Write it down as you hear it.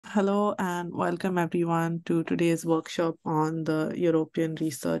Hello and welcome everyone to today's workshop on the European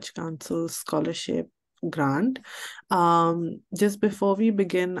Research Council Scholarship Grant. Just before we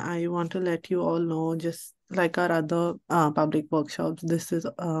begin, I want to let you all know, just like our other public workshops, this is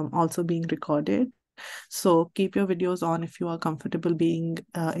also being recorded. So keep your videos on if you are comfortable being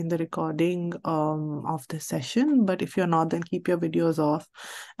in the recording of this session. But if you're not, then keep your videos off.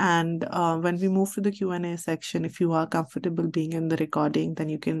 And when we move to the Q&A section, if you are comfortable being in the recording, then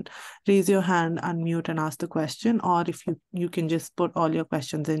you can raise your hand, unmute and ask the question, or if you can just put all your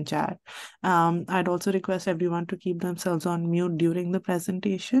questions in chat. I'd also request everyone to keep themselves on mute during the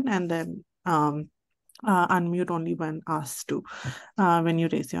presentation and then unmute only when asked to, when you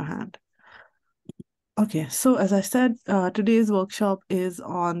raise your hand. Okay, so as I said, today's workshop is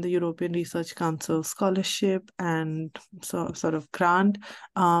on the European Research Council scholarship and sort of grant.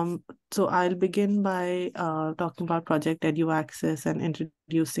 So I'll begin by talking about Project EduAccess and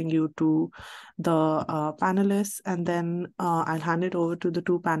introducing you to the panelists, and then I'll hand it over to the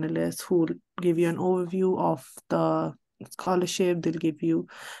two panelists who will give you an overview of the scholarship. They'll give you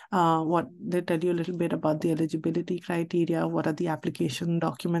they tell you a little bit about the eligibility criteria, what are the application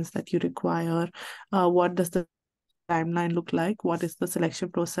documents that you require, what does the timeline look like, what is the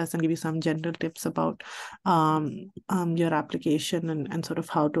selection process, and give you some general tips about your application and sort of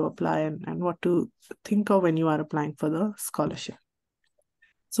how to apply and what to think of when you are applying for the scholarship.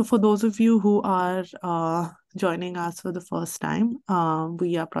 So for those of you who are joining us for the first time,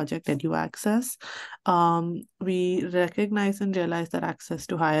 we are Project EduAccess. We recognize and realize that access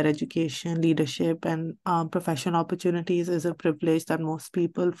to higher education, leadership, and professional opportunities is a privilege that most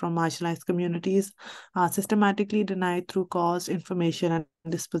people from marginalized communities are systematically denied through cost, information, and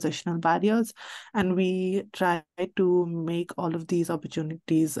dispositional barriers. And we try to make all of these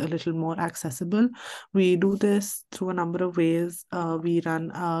opportunities a little more accessible. We do this through a number of ways. We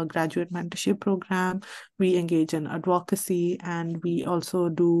run a graduate mentorship program, we engage in advocacy, and we also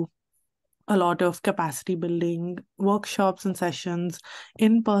do a lot of capacity building workshops and sessions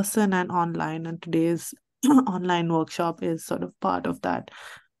in person and online. And today's online workshop is sort of part of that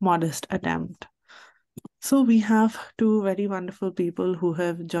modest attempt. So we have two very wonderful people who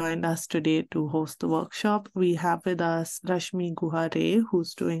have joined us today to host the workshop. We have with us Rashmi Guha Ray,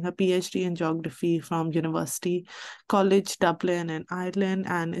 who's doing a PhD in geography from University College Dublin in Ireland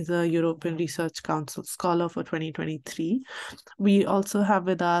and is a European Research Council Scholar for 2023. We also have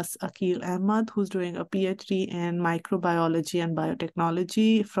with us Aakeel Ahmad, who's doing a PhD in microbiology and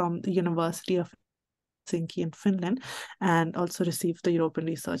biotechnology from the University of Helsinki in Finland, and also received the European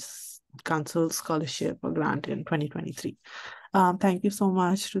Research Council Scholarship or grant in 2023. Thank you so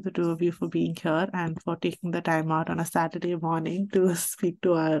much to the two of you for being here and for taking the time out on a Saturday morning to speak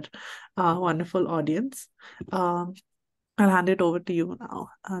to our wonderful audience. I'll hand it over to you now,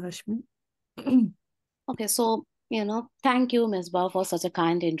 Rashmi. Okay, so thank you, Ms. Bao, for such a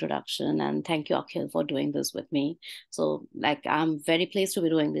kind introduction, and thank you, Aakeel, for doing this with me. So, I'm very pleased to be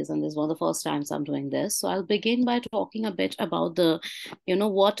doing this, and this is one of the first times I'm doing this. So, I'll begin by talking a bit about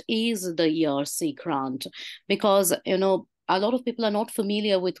what is the ERC grant, because, a lot of people are not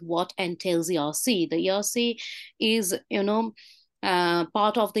familiar with what entails ERC. The ERC is,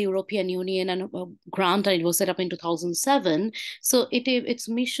 part of the European Union and a grant, and it was set up in 2007. So its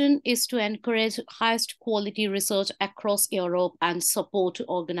mission is to encourage highest quality research across Europe and support to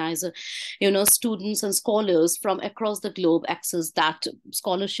organize, students and scholars from across the globe access that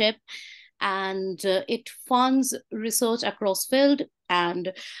scholarship. And it funds research across field,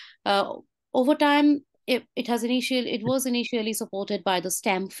 and over time, it was initially supported by the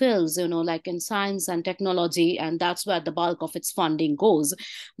STEM fields, like in science and technology, and that's where the bulk of its funding goes.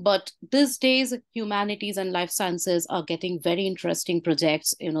 But these days, humanities and life sciences are getting very interesting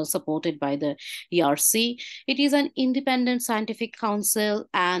projects, supported by the ERC. It is an independent scientific council,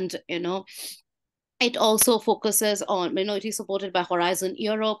 and it also focuses on, it is supported by Horizon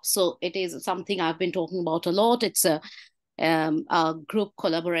Europe. So it is something I've been talking about a lot. It's a group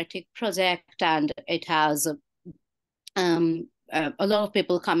collaborative project, and it has a lot of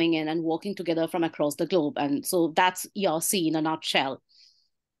people coming in and working together from across the globe. And so that's ERC in a nutshell.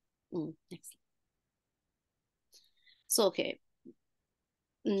 Next. So, okay.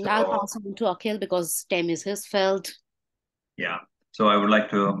 I'll pass on to Aakeel because STEM is his field. Yeah. So I would like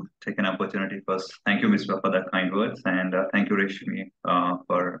to take an opportunity first. Thank you, Misbah, for the kind words, and thank you, Rashmi,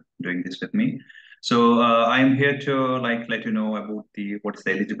 for doing this with me. So I'm here to let you know about what's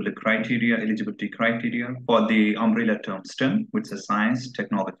the eligibility criteria for the umbrella term STEM, which is science,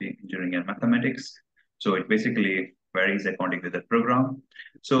 technology, engineering, and mathematics. So it basically varies according to the program.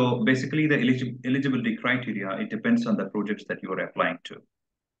 So basically, the eligibility criteria, it depends on the projects that you are applying to.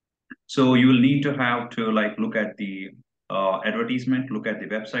 So you will need to have to like look at the advertisement, look at the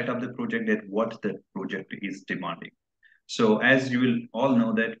website of the project, that what the project is demanding. So as you will all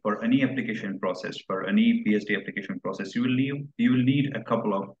know that for any application process, for any PhD application process, you will need a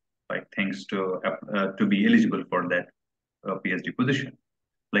couple of like things to be eligible for that PhD position.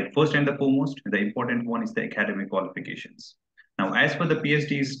 Like first and the foremost, the important one is the academic qualifications. Now, as for the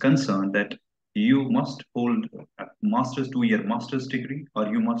PhD is concerned, that you must hold a master's 2-year master's degree, or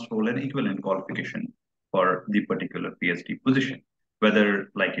you must hold an equivalent qualification for the particular PhD position,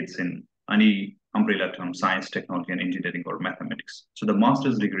 whether like it's in any umbrella term, science, technology, and engineering, or mathematics. So the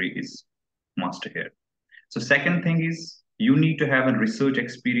master's degree is must here. So second thing is you need to have a research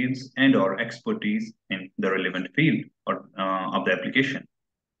experience and or expertise in the relevant field or of the application.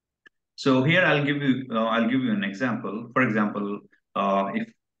 So here I'll give you an example. For example, if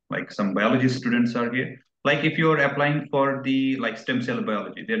like some biology students are here, like if you're applying for the like stem cell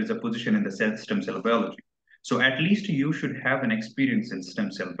biology, there is a position in the stem cell biology. So at least you should have an experience in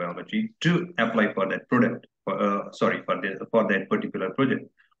stem cell biology to apply for that product. For that particular project,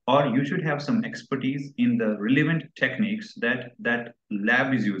 or you should have some expertise in the relevant techniques that that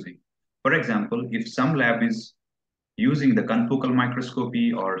lab is using. For example, if some lab is using the confocal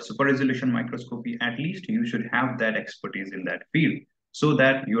microscopy or super resolution microscopy, at least you should have that expertise in that field so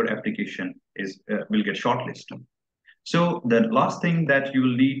that your application will get shortlisted. So the last thing that you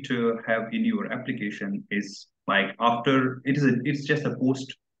will need to have in your application is like after it's just a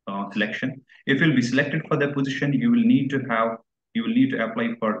post selection. If you'll be selected for the position, you will need to apply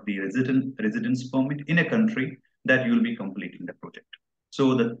for the residence permit in a country that you will be completing the project.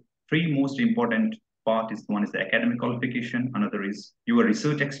 So the three most important part is one is the academic qualification, another is your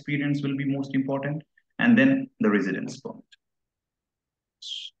research experience will be most important, and then the residence permit.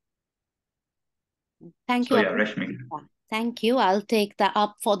 Thank you. So yeah, Rashmi. Thank you. I'll take that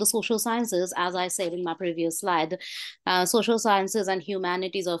up for the social sciences. As I said in my previous slide, social sciences and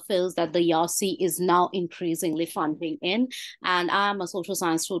humanities are fields that the ERC is now increasingly funding in. And I'm a social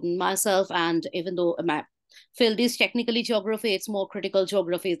science student myself. And even though my field is technically geography, it's more critical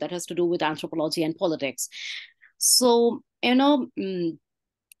geography that has to do with anthropology and politics. So, as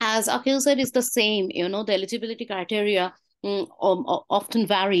Aakeel said, it's the same, the eligibility criteria often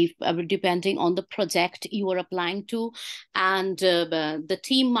vary depending on the project you are applying to, and the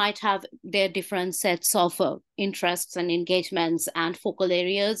team might have their different sets of interests and engagements and focal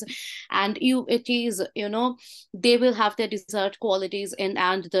areas, and they will have their desired qualities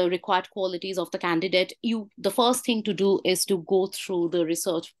and the required qualities of the candidate. The first thing to do is to go through the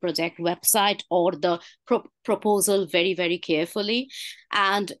research project website or the proposal very, very carefully.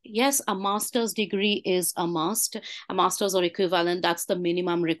 And yes, a master's degree is a must, a master's or equivalent, that's the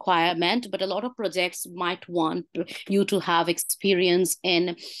minimum requirement. But a lot of projects might want you to have experience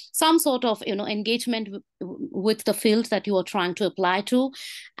in some sort of engagement with the field that you are trying to apply to.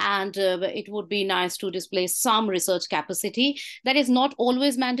 And it would be nice to display some research capacity. That is not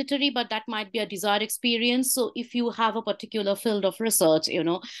always mandatory, but that might be a desired experience. So if you have a particular field of research,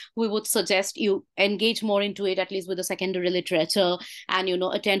 we would suggest you engage more into it, at least with the secondary literature, and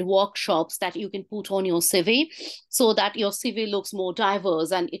attend workshops that you can put on your CV so that your CV looks more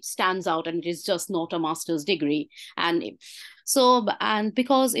diverse and it stands out and it is just not a master's degree. And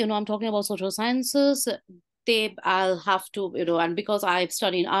because I'm talking about social sciences, I'll have to, and because I've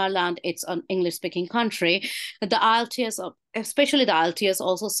studied in Ireland, it's an English-speaking country, the IELTS, especially the IELTS,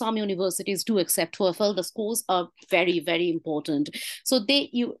 also some universities do accept TOEFL. The scores are very, very important. So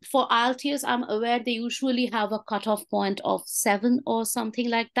for IELTS, I'm aware they usually have a cutoff point of 7 or something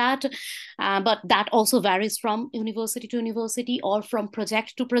like that. But that also varies from university to university or from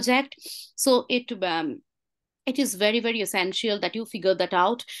project to project. So it is very, very essential that you figure that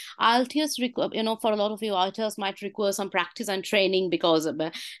out. IELTS, for a lot of you, IELTS might require some practice and training because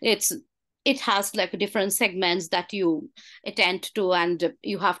it has like different segments that you attend to, and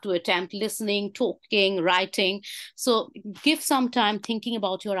you have to attempt listening, talking, writing. So give some time thinking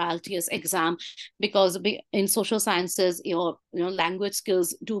about your IELTS exam, because in social sciences, your language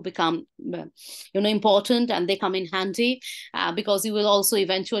skills do become important, and they come in handy because you will also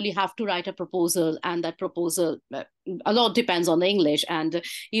eventually have to write a proposal, and that proposal a lot depends on the English, and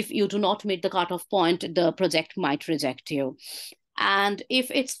if you do not meet the cutoff point, the project might reject you. And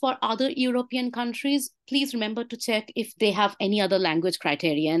if it's for other European countries, please remember to check if they have any other language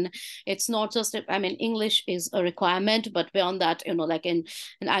criterion. It's not just, English is a requirement, but beyond that, and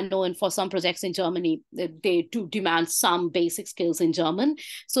I know, and for some projects in Germany, they do demand some basic skills in German.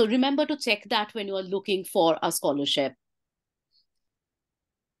 So remember to check that when you are looking for a scholarship.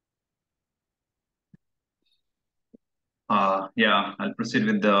 Yeah, I'll proceed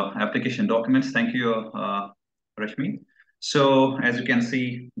with the application documents. Thank you, Rashmi. So as you can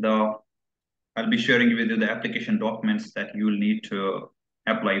see, I'll be sharing with you the application documents that you will need to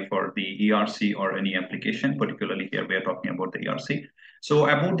apply for the ERC or any application. Particularly here, we are talking about the ERC. So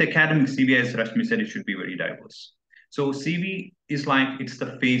about the academic CV, as Rashmi said, it should be very diverse. So CV is like, it's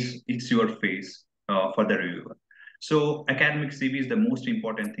the face, it's your face for the reviewer. So academic CV is the most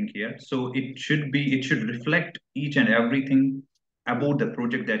important thing here. So it should reflect each and everything about the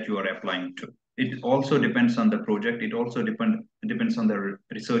project that you are applying to. It also depends on the project. It also depends on the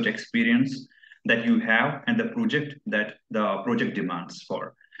research experience that you have and the project that the project demands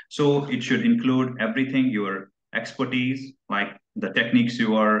for. So it should include everything, your expertise, like the techniques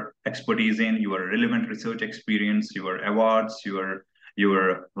you are expertise in, your relevant research experience, your awards, your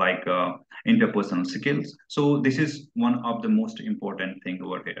interpersonal skills. So this is one of the most important thing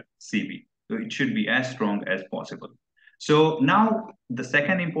over here, CV. So it should be as strong as possible. So now the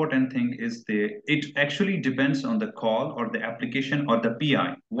second important thing is it actually depends on the call or the application or the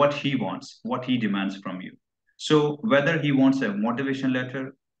PI, what he wants, what he demands from you. So whether he wants a motivation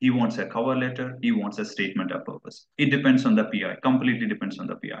letter, he wants a cover letter, he wants a statement of purpose. It depends on the PI, completely depends on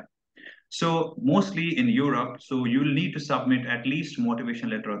the PI. So mostly in Europe, so you'll need to submit at least motivation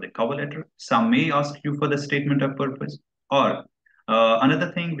letter or the cover letter. Some may ask you for the statement of purpose, or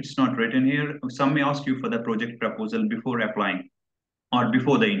another thing which is not written here, some may ask you for the project proposal before applying or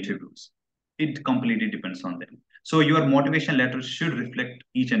before the interviews. It completely depends on them. So your motivation letter should reflect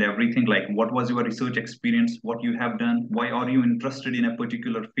each and everything, like what was your research experience, what you have done, why are you interested in a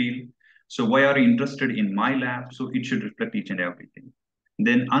particular field, so why are you interested in my lab. So it should reflect each and everything.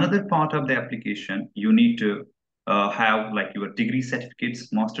 Then another part of the application, you need to have like your degree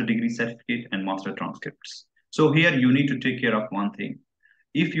certificates, master degree certificate and master transcripts. So here you need to take care of one thing.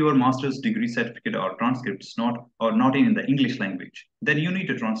 If your master's degree certificate or transcripts not in the English language, then you need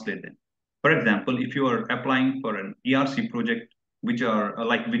to translate them. For example, if you are applying for an ERC project, which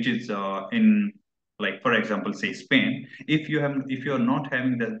is in, like, for example, say Spain, if you are not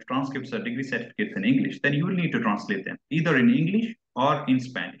having the transcripts or degree certificates in English, then you will need to translate them either in English or in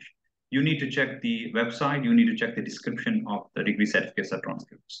Spanish. You need to check the website, you need to check the description of the degree certificates or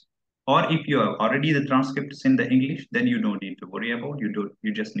transcripts. Or if you have already the transcripts in the English, then you don't need to worry about.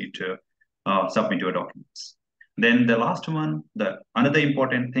 You just need to submit your documents. Then the last one, the another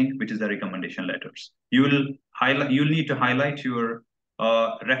important thing, which is the recommendation letters. You'll need to highlight your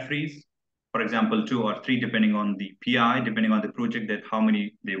referees, for example, 2 or 3, depending on the PI, depending on the project, that how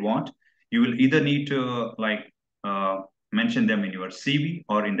many they want. You will either need to mention them in your CV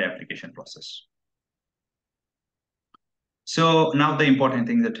or in the application process. So now the important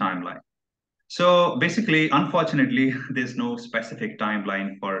thing is the timeline. So basically, unfortunately, there's no specific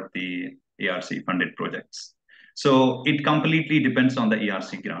timeline for the ERC funded projects. So it completely depends on the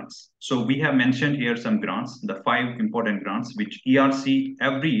ERC grants. So we have mentioned here some grants, the 5 important grants, which ERC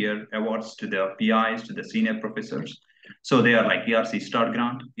every year awards to the PIs, to the senior professors. So they are like ERC Start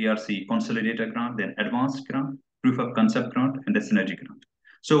Grant, ERC Consolidator Grant, then Advanced Grant, Proof of Concept Grant, and the Synergy Grant.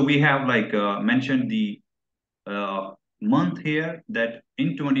 So we have mentioned the month here that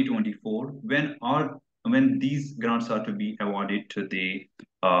in 2024, when these grants are to be awarded to the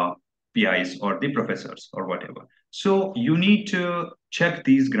PIs or the professors or whatever. So you need to check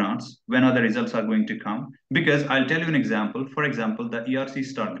these grants when other results are going to come, because I'll tell you an example. For example, the ERC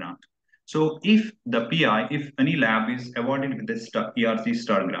Start Grant. So if the PI, if any lab is awarded with this ERC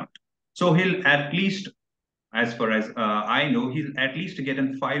Start Grant, so he'll at least, as far as I know, he'll at least get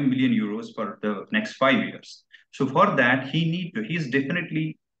 5 million euros for the next 5 years. So for that, he's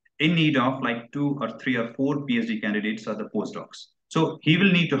definitely in need of like 2 or 3 or 4 PhD candidates or the postdocs. So he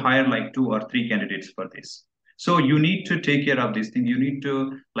will need to hire like 2 or 3 candidates for this. So you need to take care of this thing. You need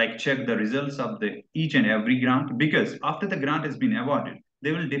to check the results of the each and every grant, because after the grant has been awarded,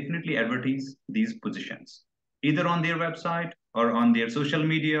 they will definitely advertise these positions, either on their website or on their social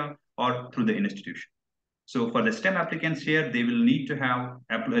media or through the institution. So for the STEM applicants here, they will need to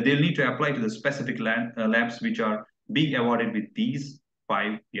apply to the specific labs which are being awarded with these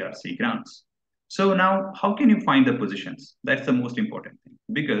 5 ERC grants. So now, how can you find the positions? That's the most important thing,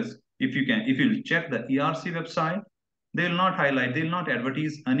 because if you check the ERC website, they will not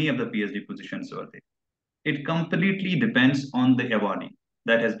advertise any of the PhD positions over there. It completely depends on the awardee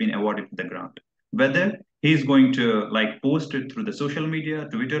that has been awarded the grant, whether he's going to post it through the social media,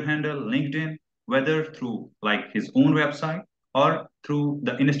 Twitter handle, LinkedIn, whether through his own website or through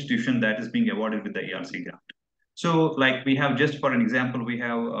the institution that is being awarded with the ERC grant. So we have, just for an example, we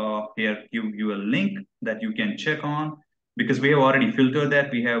have here give you a link that you can check on. because we have already filtered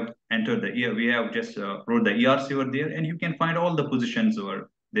that. We have entered we have just wrote the ERC over there, and you can find all the positions over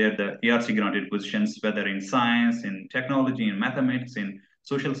there, the ERC granted positions, whether in science, in technology, in mathematics, in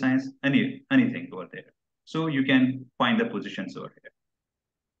social science, anything over there. So you can find the positions over here.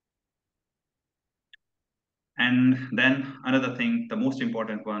 And then another thing, the most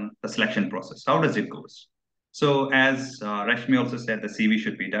important one, the selection process. How does it go? So as Rashmi also said, the CV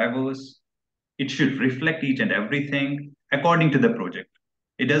should be diverse. It should reflect each and everything according to the project.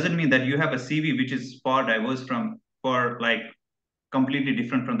 It doesn't mean that you have a CV which is far diverse like completely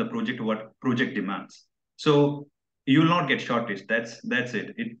different from the project, what project demands. So you will not get shortlisted. That's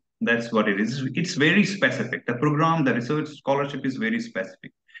it. That's what it is. It's very specific. The program, the research scholarship is very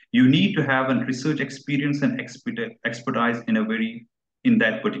specific. You need to have a research experience and expertise in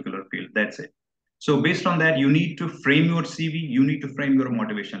that particular field. That's it. So based on that, you need to frame your CV. You need to frame your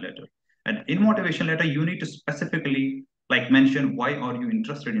motivation letter. And in motivation letter, you need to specifically like mention why are you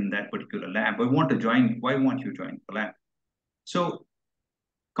interested in that particular lab? Why want you join the lab? So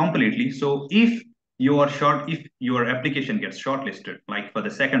completely. So if your application gets shortlisted, like for the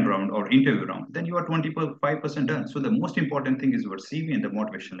second round or interview round, then you are 25% done. So the most important thing is your CV and the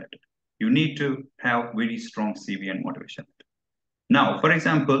motivation letter. You need to have very strong CV and motivation letter. Now, for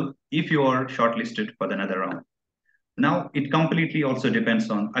example, if you are shortlisted for another round, now it completely also depends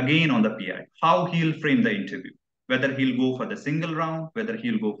on the PI, how he'll frame the interview, whether he'll go for the single round, whether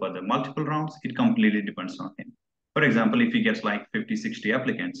he'll go for the multiple rounds, it completely depends on him. For example, if he gets like 50, 60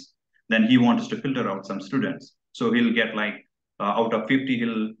 applicants, then he wants to filter out some students. So he'll get like out of 50,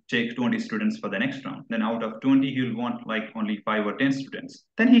 he'll take 20 students for the next round. Then out of 20, he'll want like only 5 or 10 students.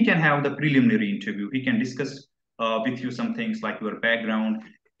 Then he can have the preliminary interview. He can discuss with you some things like your background.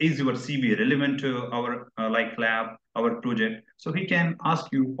 Is your CV relevant to our like lab, our project? So he can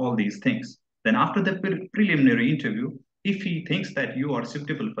ask you all these things. Then after the preliminary interview, if he thinks that you are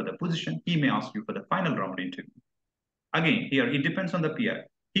suitable for the position, he may ask you for the final round interview. Again, here it depends on the PI.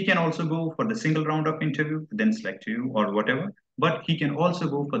 He can also go for the single round of interview, then select you or whatever, but he can also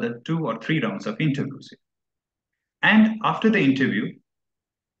go for the 2 or 3 rounds of interviews. And after the interview,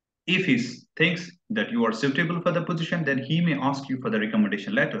 if he thinks that you are suitable for the position, then he may ask you for the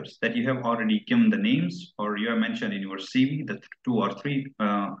recommendation letters that you have already given the names or you have mentioned in your CV, the 2 or 3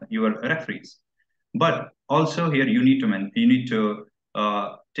 your referees. But also here you need to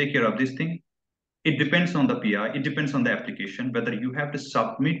take care of this thing. It depends on the PI, it depends on the application, whether you have to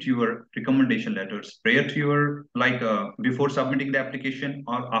submit your recommendation letters prior to your, before submitting the application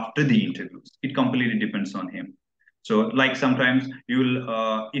or after the interviews. It completely depends on him. So like sometimes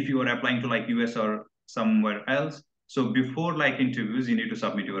you'll, if you are applying to like US or somewhere else, so before like interviews, you need to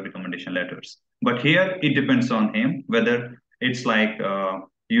submit your recommendation letters. But here it depends on him, whether it's like,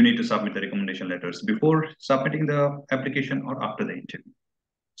 you need to submit the recommendation letters before submitting the application or after the interview.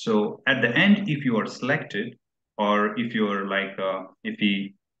 So at the end, if you are selected, or if you're like, if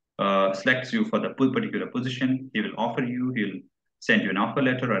he selects you for the particular position, he will offer you, he'll send you an offer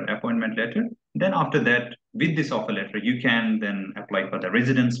letter or an appointment letter. Then after that, with this offer letter, you can then apply for the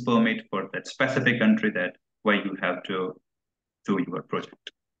residence permit for that specific country that where you have to do your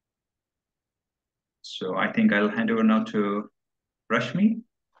project. So I think I'll hand over now to Rashmi.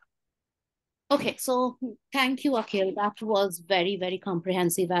 Okay, so thank you, Aakeel. That was very, very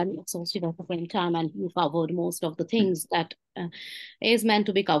comprehensive and exhaustive at the same time, and you covered most of the things that is meant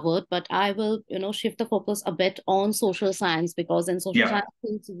to be covered. But I will, shift the focus a bit on social science, because in social science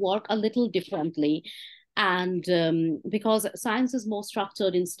things work a little differently. And because science is more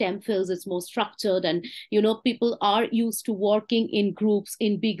structured in STEM fields, it's more structured, and people are used to working in groups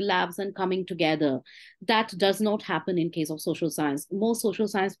in big labs and coming together. That does not happen in case of social science. Most social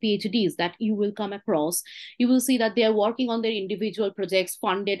science PhDs that you will come across, you will see that they are working on their individual projects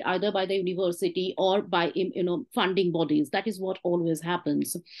funded either by the university or by funding bodies. That is what always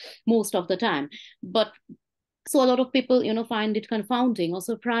happens most of the time. But so a lot of people, find it confounding or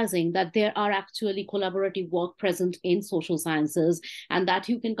surprising that there are actually collaborative work present in social sciences, and that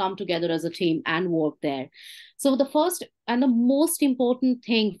you can come together as a team and work there. So the first and the most important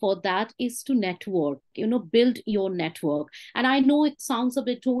thing for that is to network, build your network. And I know it sounds a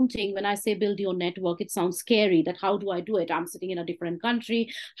bit daunting when I say build your network. It sounds scary that how do I do it? I'm sitting in a different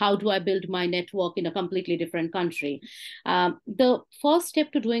country. How do I build my network in a completely different country? The first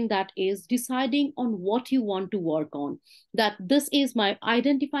step to doing that is deciding on what you want to work on. That this is my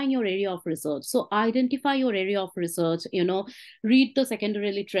identifying your area of research. So identify your area of research, read the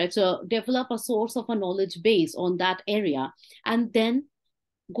secondary literature, develop a source of a knowledge base on that area, and then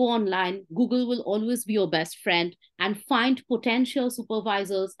go online. Google will always be your best friend, and find potential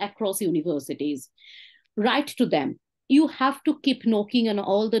supervisors across universities. Write to them. you have to keep knocking on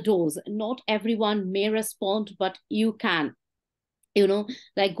all the doors. Not everyone may respond, but you can,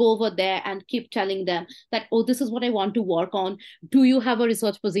 like go over there and keep telling them that, oh, this is what I want to work on. Do you have a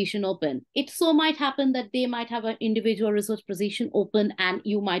research position open? It so might happen that they might have an individual research position open and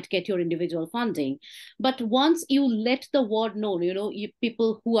you might get your individual funding. But once you let the world know,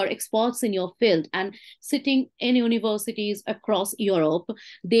 people who are experts in your field and sitting in universities across Europe,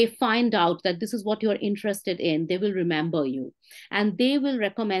 they find out that this is what you're interested in, they will remember you and they will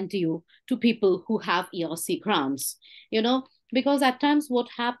recommend you to people who have ERC grants, because at times what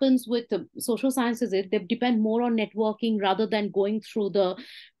happens with the social sciences is they depend more on networking rather than going through the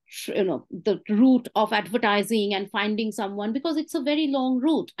route of advertising and finding someone, because it's a very long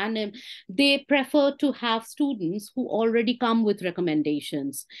route, and they prefer to have students who already come with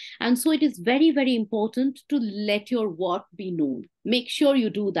recommendations. And so it is very, very important to let your work be known. Make sure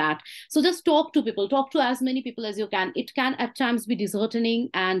you do that. So just talk to people, talk to as many people as you can. It can at times be disheartening,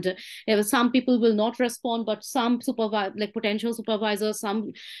 and some people will not respond, but some potential supervisors,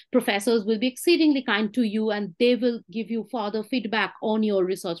 some professors will be exceedingly kind to you, and they will give you further feedback on your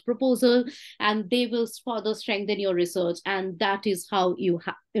research proposal, and they will further strengthen your research, and that is how you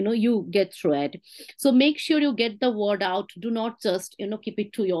get through it. So make sure you get the word out. Do not just keep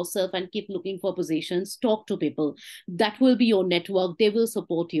it to yourself and keep looking for positions. Talk to people. That will be your network. They will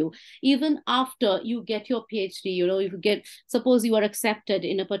support you even after you get your PhD. Suppose you are accepted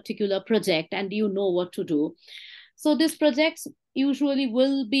in a particular project and you know what to do. So these projects usually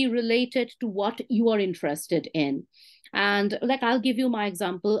will be related to what you are interested in. And I'll give you my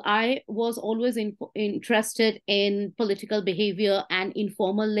example. I was always interested in political behavior and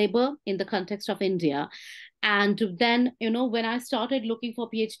informal labor in the context of India. And then, when I started looking for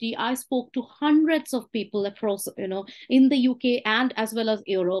PhD, I spoke to hundreds of people across, in the UK and as well as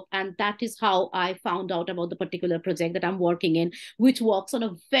Europe. And that is how I found out about the particular project that I'm working in, which works on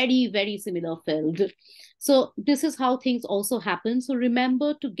a very, very similar field. So this is how things also happen. So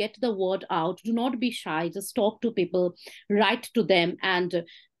remember to get the word out. Do not be shy. Just talk to people, write to them, and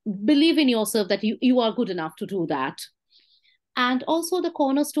believe in yourself that you are good enough to do that. And also the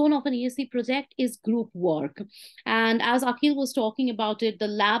cornerstone of an ESC project is group work. And as Aakeel was talking about it, the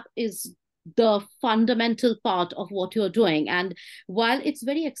lab is the fundamental part of what you're doing. And while it's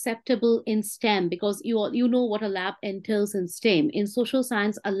very acceptable in STEM, because you know what a lab entails in STEM, in social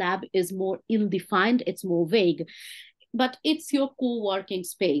science, a lab is more ill-defined, it's more vague, but it's your co-working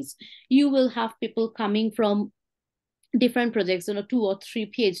space. You will have people coming from different projects, 2 or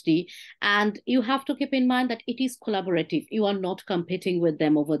 3 PhD, and you have to keep in mind that it is collaborative. You are not competing with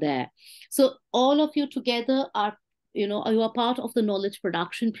them over there. So all of you together are, you are part of the knowledge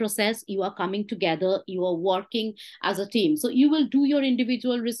production process. You are coming together, you are working as a team. So you will do your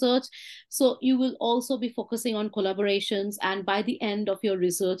individual research. So you will also be focusing on collaborations. And by the end of your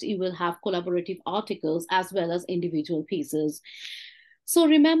research, you will have collaborative articles as well as individual pieces. So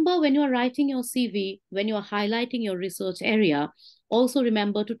remember, when you're writing your CV, when you're highlighting your research area, also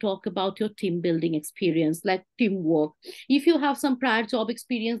remember to talk about your team building experience, like teamwork. If you have some prior job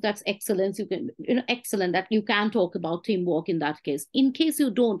experience, that's excellent. You can, excellent that you can talk about teamwork in that case. In case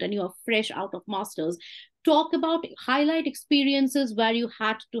you don't and you are fresh out of masters, highlight experiences where you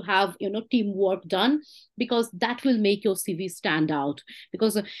had to have teamwork done, because that will make your CV stand out.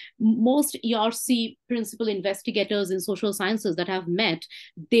 Because most ERC principal investigators in social sciences that I've met,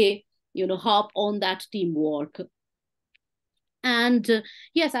 they harp on that teamwork. And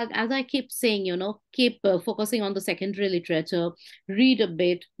yes, as I keep saying, keep focusing on the secondary literature, read a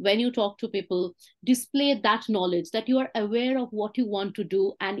bit. When you talk to people, display that knowledge, that you are aware of what you want to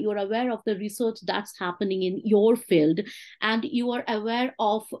do, and you're aware of the research that's happening in your field, and you are aware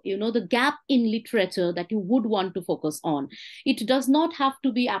of, the gap in literature that you would want to focus on. It does not have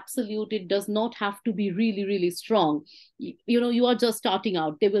to be absolute. It does not have to be really, really strong. You are just starting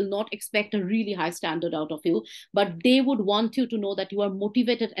out. They will not expect a really high standard out of you, but they would want you to know that you are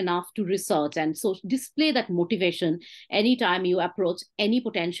motivated enough to research. And so display that motivation anytime you approach any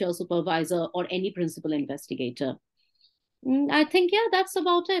potential supervisor or any principal investigator. I think, yeah, that's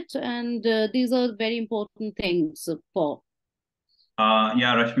about it. And these are very important things for.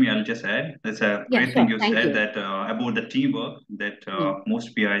 Yeah, Rashmi, I'll just add. That's a great thing you said that about the teamwork. That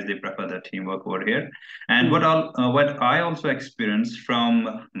most PIs, they prefer the teamwork over here. And what I also experienced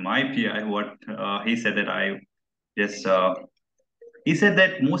from my PI, what he said that I just he said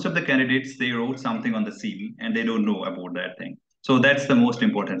that most of the candidates, they wrote something on the CV and they don't know about that thing. So that's the most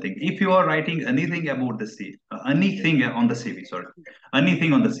important thing. If you are writing anything about the CV, anything on the CV,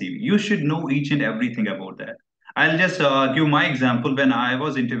 anything on the CV, you should know each and everything about that. I'll just give my example. When I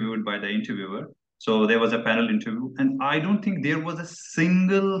was interviewed by the interviewer, So there was a panel interview, and I don't think there was a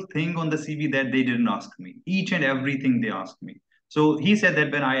single thing on the CV that they didn't ask me. Each and everything they asked me. So he said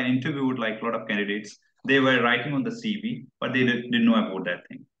that when I interviewed like a lot of candidates, they were writing on the CV, but they didn't know about that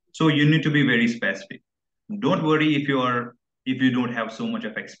thing. So you need to be very specific. Don't worry if you don't have so much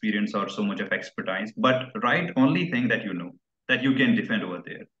of experience or so much of expertise, but write only thing that you know that you can defend over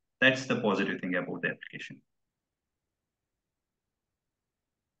there. That's the positive thing about the application.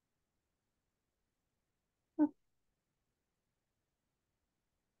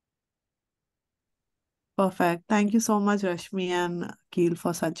 Perfect. Thank you so much, Rashmi and Aakeel,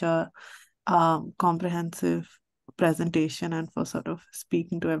 for such a comprehensive presentation and for sort of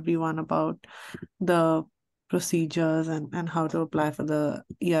speaking to everyone about the procedures and how to apply for the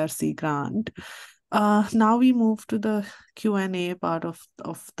ERC grant. Now we move to the Q&A part of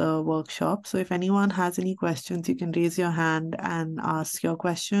the workshop. So if anyone has any questions, you can raise your hand and ask your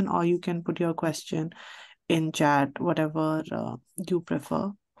question, or you can put your question in chat, whatever you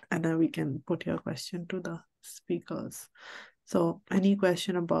prefer, and then we can put your question to the speakers. So any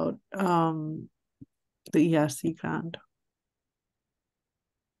question about the ERC grant?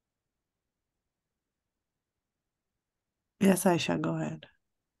 Yes, Aisha, go ahead.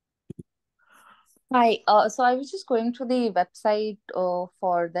 Hi, so I was just going to the website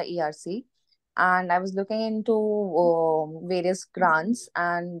for the ERC, and I was looking into various grants,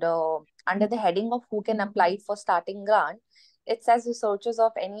 and under the heading of who can apply for starting grant, it says researchers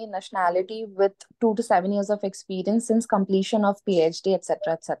of any nationality with 2 to 7 years of experience since completion of PhD,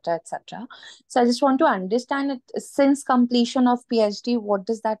 etc., etc., etc. So I just want to understand it since completion of PhD. What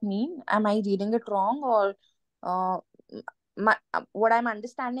does that mean? Am I reading it wrong, or what I'm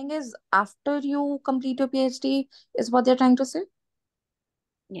understanding is after you complete your PhD is what they're trying to say?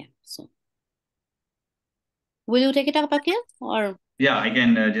 Yeah. So will you take it up, Aakeel, or? Yeah, I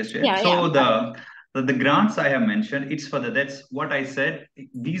can just share. Yeah, So yeah. the grants I have mentioned, it's for that's what I said.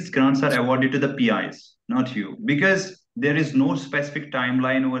 These grants are awarded to the PIs, not you, because there is no specific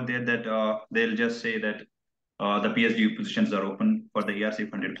timeline over there that they'll just say that the PhD positions are open for the ERC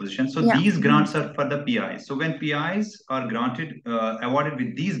funded positions. So Yeah. these grants are for the PIs. So when PIs are granted, awarded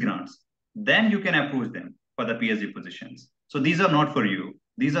with these grants, then you can approach them for the PhD positions. So these are not for you.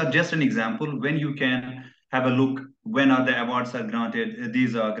 These are just an example when you can have a look when are the awards are granted.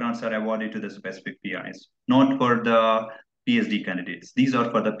 These grants are awarded to the specific PIs, not for the PhD candidates. These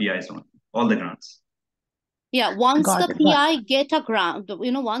are for the PIs only, all the grants. Yeah, once Got the it, got PI get a grant,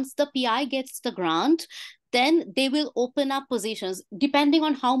 once the PI gets the grant, then they will open up positions. Depending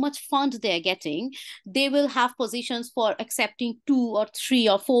on how much fund they are getting, they will have positions for accepting 2 or 3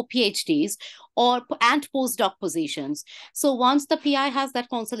 or 4 PhDs and postdoc positions. So once the PI has that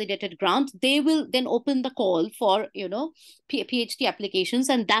consolidated grant, they will then open the call for, PhD applications,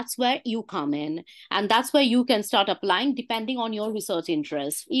 and that's where you come in. And that's where you can start applying depending on your research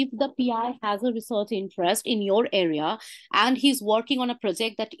interest. If the PI has a research interest in your area and he's working on a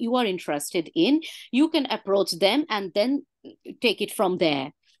project that you are interested in, you can approach them and then take it from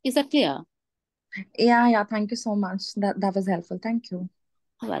there. Is that clear? Yeah, thank you so much. That was helpful. Thank you.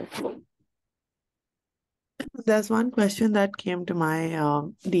 Welcome. There's one question that came to my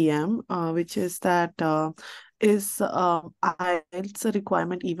DM, which is that is IELTS a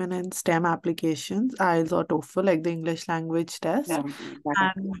requirement even in STEM applications, IELTS or TOEFL, like the English language test?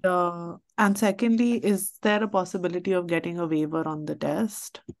 And secondly, is there a possibility of getting a waiver on the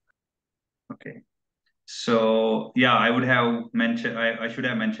test? Okay. So yeah, I would have mentioned, I should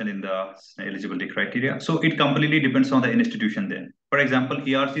have mentioned in the eligibility criteria. So it completely depends on the institution then. For example,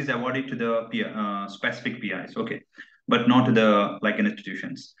 ERC is awarded to the specific PIs, okay, but not to the like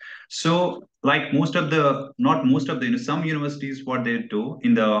institutions. So like not most of the, some universities, what they do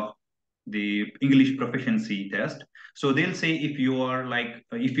in the English proficiency test. So they'll say if you are like,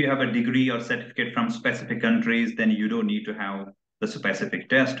 if you have a degree or certificate from specific countries, then you don't need to have the specific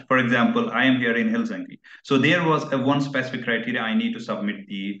test. For example, I am here in Helsinki. So there was a one specific criteria I need to submit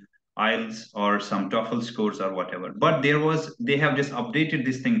the IELTS or some TOEFL scores or whatever. But they have just updated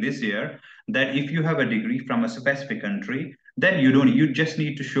this thing this year that if you have a degree from a specific country, then you just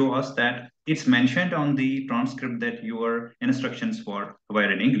need to show us that it's mentioned on the transcript that your instructions were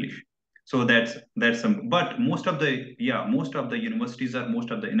in English. So that's some, but most of the universities or most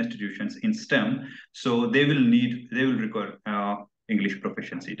of the institutions in STEM, so they will require English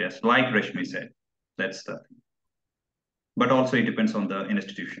proficiency test, like Rashmi said. That's the thing. But also it depends on the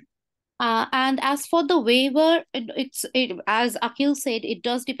institution. And as for the waiver, as Aakeel said, it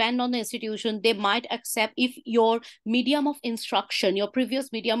does depend on the institution. They might accept if your medium of instruction, your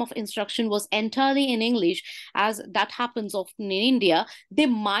previous medium of instruction was entirely in English, as that happens often in India. They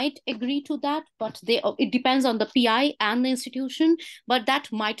might agree to that, but it depends on the PI and the institution. But that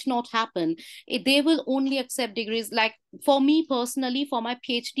might not happen. They will only accept degrees. Like for me personally, for my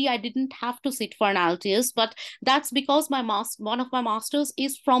PhD, I didn't have to sit for an LTS, but that's because one of my masters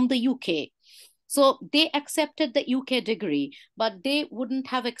is from the UK. So they accepted the UK degree, but they wouldn't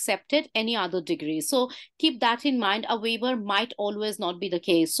have accepted any other degree. So keep that in mind. A waiver might always not be the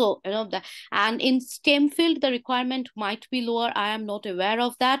case. So, and in STEM field, the requirement might be lower. I am not aware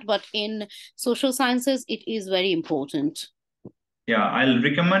of that, but in social sciences, it is very important. Yeah, I'll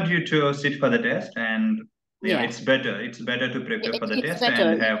recommend you to sit for the test, and Yeah. it's better. It's better to prepare for the test better.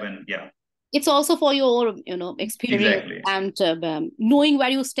 and have an It's also for your experience. Exactly. And knowing where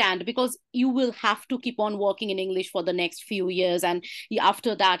you stand, because you will have to keep on working in English for the next few years, and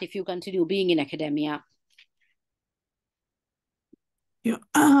after that, if you continue being in academia. Yeah,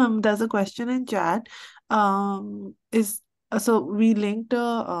 there's a question in chat. So we linked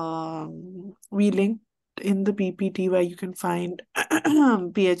in the PPT where you can find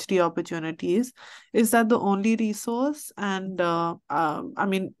PhD opportunities. Is that the only resource? And I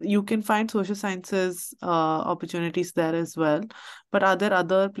mean, you can find social sciences opportunities there as well. But are there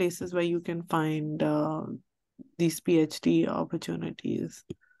other places where you can find these PhD opportunities?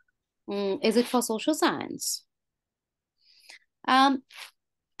 Is it for social science?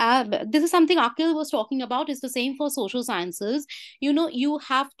 This is something Aakeel was talking about. Is the same for social sciences. You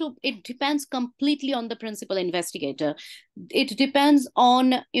have to, it depends completely on the principal investigator. It depends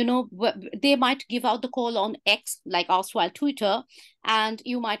on, they might give out the call on X, like erstwhile Twitter, and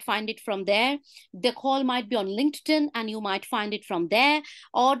you might find it from there. The call might be on LinkedIn, and you might find it from there.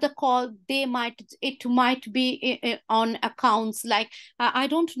 Or it might be on accounts like, I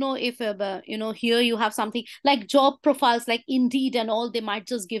don't know if, here you have something like job profiles like Indeed and all, they might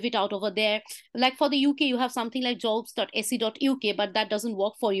just give it out over there. Like for the UK, you have something like jobs.se.uk, but that doesn't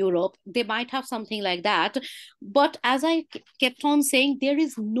work for Europe. They might have something like that. But as I kept on saying, there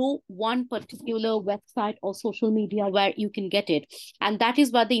is no one particular website or social media where you can get it. And that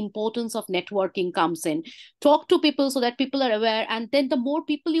is where the importance of networking comes in. Talk to people so that people are aware. And then the more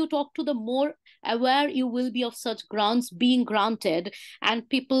people you talk to, the more aware you will be of such grants being granted, and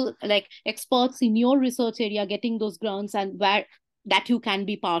people like experts in your research area getting those grants, and where that you can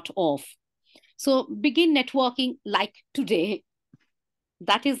be part of. So begin networking like today.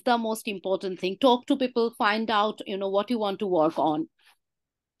 That is the most important thing. Talk to people, find out, what you want to work on.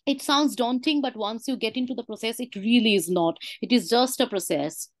 It sounds daunting, but once you get into the process, it really is not. It is just a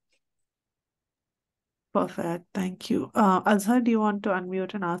process. Perfect. Thank you. Azhar, do you want to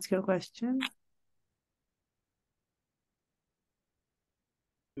unmute and ask your question?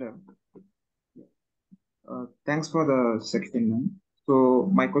 Hello. Thanks for the section, ma'am. So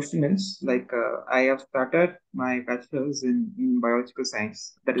my question is, I have started my bachelor's in biological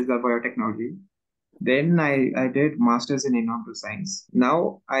science, that is the biotechnology. Then I did master's in environmental science.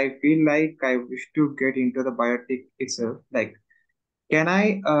 Now I feel like I wish to get into the biotech itself. Like, can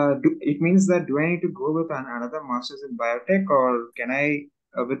I it means that do I need to go with another master's in biotech, or can I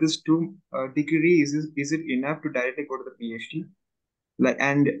with this two degree is it enough to directly go to the PhD?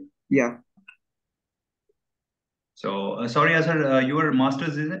 Yeah. So sorry, Azhar, your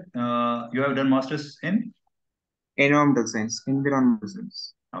master's is it? You have done master's in Environmental science.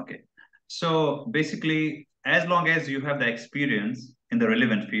 Okay. So basically, as long as you have the experience in the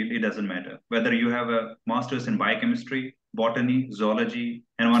relevant field, it doesn't matter whether you have a master's in biochemistry, botany, zoology,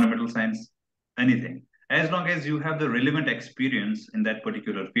 environmental science, anything. As long as you have the relevant experience in that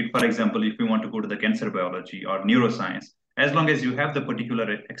particular field, for example, if you want to go to the cancer biology or neuroscience, as long as you have the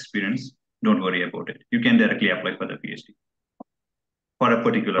particular experience, don't worry about it. You can directly apply for the PhD for a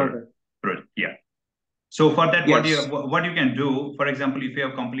particular project. Yeah. So for that, Yes. what you can do, for example, if you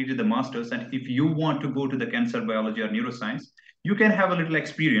have completed the master's and if you want to go to the cancer biology or neuroscience, you can have a little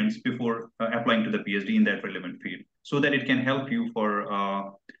experience before applying to the PhD in that relevant field, so that it can help you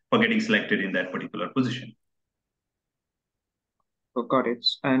for getting selected in that particular position. Got it.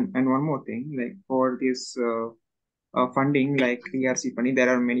 And one more thing, like for this funding, like ERC funding, there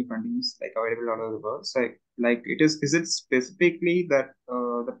are many fundings like available all over the world. So like is it specifically that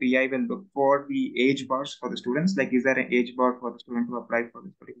the PI will look for the age bars for the students? Like, is there an age bar for the student to apply for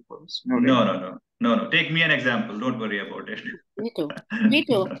this particular course? No, right? No. Take me an example. Don't worry about it. Me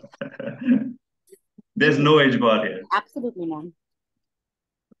too. There's no age bar here. Absolutely, ma'am.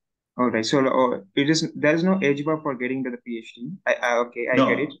 All right. So there is no age bar for getting to the PhD. Okay, I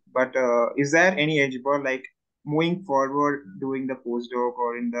get it. No, But is there any age bar like moving forward, doing the postdoc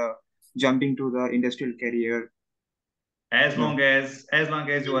or in the jumping to the industrial career? as No. long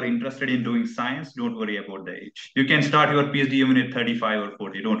as you are interested in doing science, don't worry about the age. You can start your PhD even at 35 or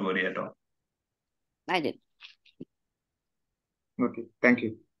 40. Don't worry at all. I did. Okay. Thank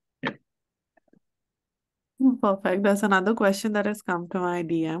you. Perfect. There's another question that has come to my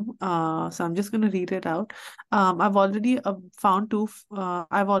DM. So I'm just going to read it out. I've already found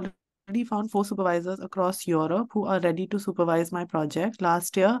 4 supervisors across Europe who are ready to supervise my project.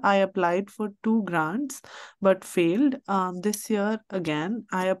 Last year, I applied for 2 grants but failed. This year, again,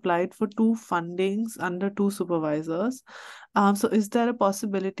 I applied for 2 fundings under 2 supervisors. So is there a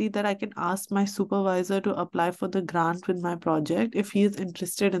possibility that I can ask my supervisor to apply for the grant with my project if he is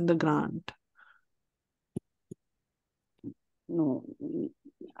interested in the grant? No.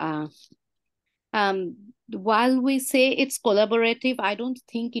 Uh, while we say it's collaborative, I don't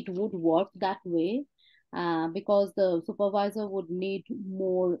think it would work that way, because the supervisor would need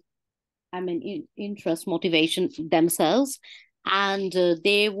more, interest, motivation themselves, and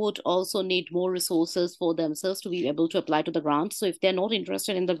they would also need more resources for themselves to be able to apply to the grant. So if they're not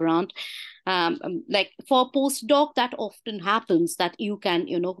interested in the grant, like for postdoc, that often happens that you can,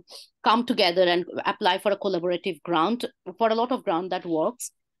 come together and apply for a collaborative grant. For a lot of grant that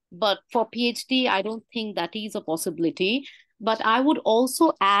works, but for PhD, I don't think that is a possibility. But I would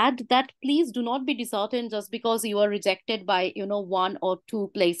also add that please do not be disheartened just because you are rejected by 1 or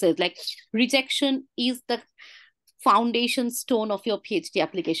 2 places. Like, rejection is the foundation stone of your PhD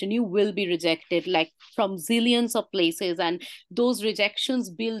application. You will be rejected like from zillions of places, and those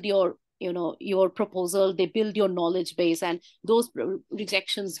rejections build your proposal, they build your knowledge base, and those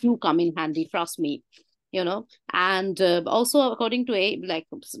rejections do come in handy, trust me. And also, according to like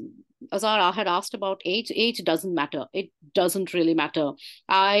Azar had asked about age doesn't matter. It doesn't really matter.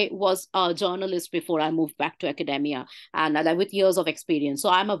 I was a journalist before I moved back to academia, and with years of experience, so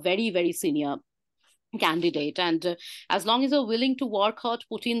I'm a very, very senior candidate, and as long as you're willing to work hard,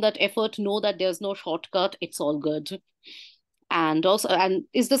 put in that effort, know that there's no shortcut, it's all good. And also, and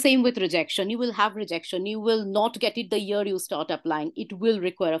it's the same with rejection. You will have rejection, you will not get it the year you start applying. It will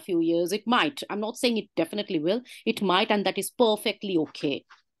require a few years. It might, I'm not saying it definitely will, it might, and that is perfectly okay.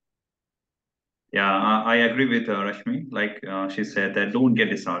 Yeah, I agree with Rashmi. Like she said, that don't get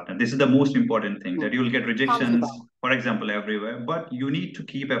disheartened. This is the most important thing, that you'll get rejections, for example, everywhere. But you need to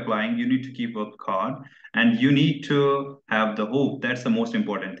keep applying. You need to keep work hard, and you need to have the hope. That's the most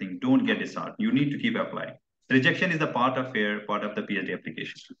important thing. Don't get disheartened. You need to keep applying. Rejection is a part of the PhD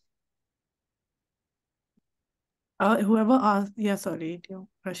application. Whoever asked, yeah, sorry,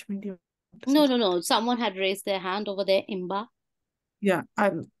 Rashmi, do you want to say No, something? someone had raised their hand over there, Imba. Yeah,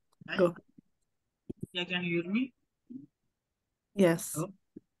 I'll go. Yeah, can you hear me? Yes. Hello?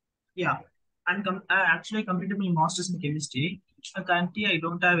 Yeah, I actually completed my master's in chemistry. Currently, I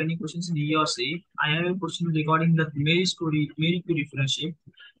don't have any questions in ERC. I have a question regarding the Marie Curie fellowship.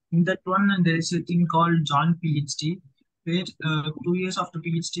 In that one, there is a thing called joint PhD, where 2 years of the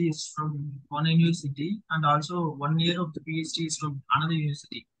PhD is from one university, and also 1 year of the PhD is from another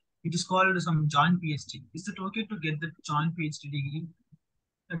university. It is called some joint PhD. Is it okay to get the joint PhD degree?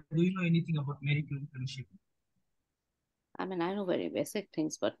 Do you know anything about Marie Curie fellowship? I know very basic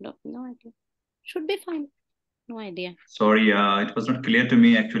things, but no idea. Should be fine. No idea. Sorry, it was not clear to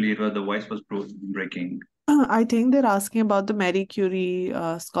me. Actually, the voice was breaking. I think they're asking about the Marie Curie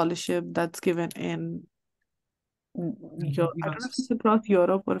scholarship that's given in Europe. I don't know if it's across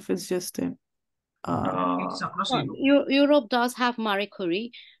Europe or if it's just in It's across Europe. Europe does have Marie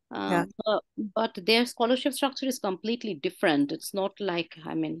Curie, yeah. but their scholarship structure is completely different. It's not like,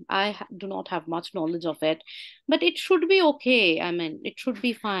 I do not have much knowledge of it, but it should be okay. It should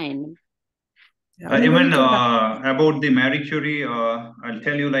be fine. Yeah, we will Even conduct. about the Marie Curie, I'll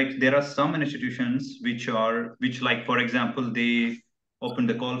tell you, like, there are some institutions which like, for example, they open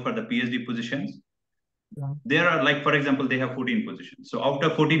the call for the PhD positions. There are, like, for example, they have 14 positions. So out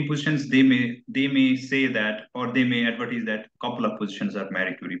of 14 positions, they may say that, or they may advertise that couple of positions are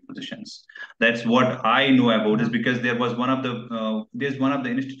Marie Curie positions. That's what I know about, is because there's one of the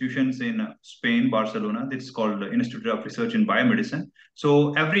institutions in Spain, Barcelona, that's called the Institute of Research in Biomedicine.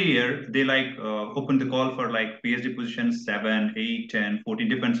 So every year they open the call for like PhD positions, 7, 8, 10, 14,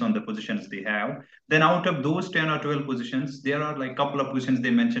 depends on the positions they have. Then out of those 10 or 12 positions, there are like couple of positions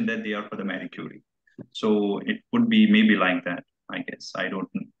they mentioned that they are for the Marie Curie. So it would be maybe like that, I guess. I don't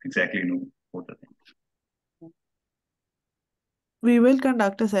exactly know what the thing. We will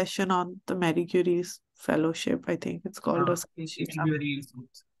conduct a session on the Marie Curie's fellowship. I think it's called. It will be very useful.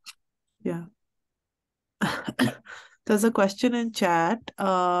 Yeah. There's a question in chat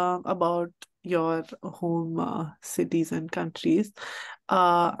about your home cities and countries.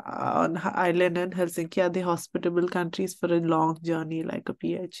 On Ireland and Helsinki, are they hospitable countries for a long journey like a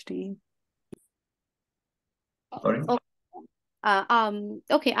PhD? Sorry.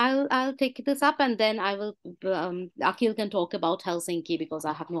 Okay, I'll take this up, and then I will Aakeel can talk about Helsinki because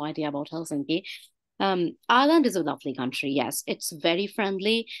I have no idea about Helsinki. Ireland is a lovely country. Yes, it's very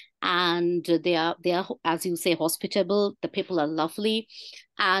friendly, and they are, as you say, hospitable. The people are lovely,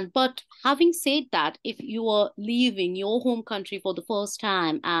 but having said that, if you are leaving your home country for the first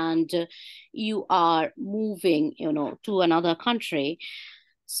time and you are moving, to another country,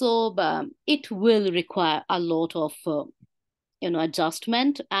 so it will require a lot of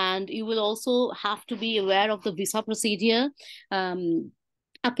adjustment, and you will also have to be aware of the visa procedure.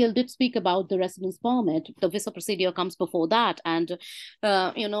 Aakeel did speak about the residence permit. The visa procedure comes before that. And,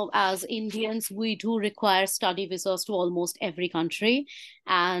 as Indians, we do require study visas to almost every country.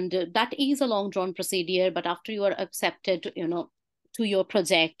 And that is a long drawn procedure. But after you are accepted, to your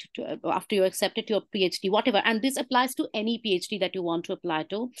project, after you're accepted to your PhD, whatever. And this applies to any PhD that you want to apply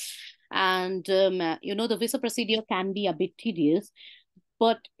to. And, the visa procedure can be a bit tedious.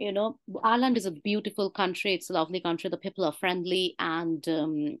 But Ireland is a beautiful country. It's a lovely country. The people are friendly, and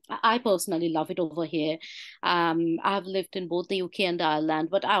I personally love it over here. I've lived in both the UK and Ireland,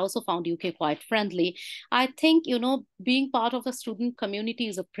 but I also found UK quite friendly. I think being part of a student community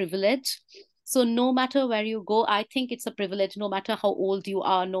is a privilege. So no matter where you go, I think it's a privilege. No matter how old you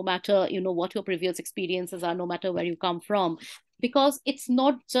are, no matter what your previous experiences are, no matter where you come from, because it's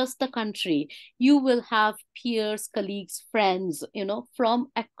not just the country. You will have peers, colleagues, friends, from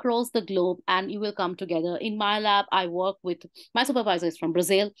across the globe, and you will come together. In my lab, I work with my supervisor is from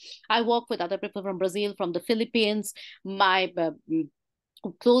Brazil. I work with other people from Brazil, from the Philippines. My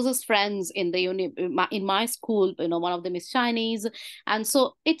closest friends in the in my school, one of them is Chinese, and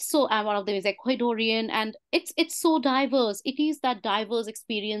so and one of them is Ecuadorian, and it's so diverse. It is that diverse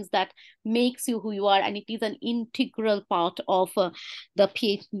experience that makes you who you are, and it is an integral part of the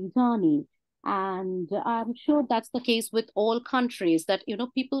PhD journey. And I'm sure that's the case with all countries, that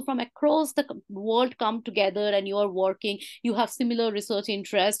people from across the world come together, and you are working, you have similar research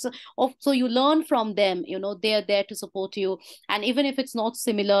interests, so you learn from them. They're there to support you, and even if it's not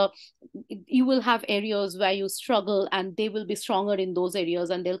similar, you will have areas where you struggle, and they will be stronger in those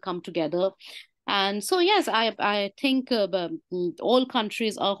areas, and they'll come together. And so, yes, I think all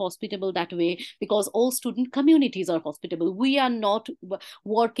countries are hospitable that way, because all student communities are hospitable. We are not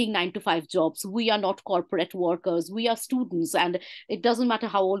working 9 to 5 jobs. We are not corporate workers. We are students, and it doesn't matter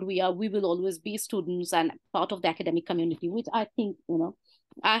how old we are. We will always be students and part of the academic community, which I think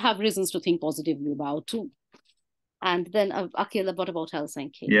I have reasons to think positively about too. And then Aakeel, what about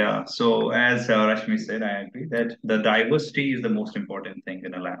Helsinki? Yeah. So as Rashmi said, I agree that the diversity is the most important thing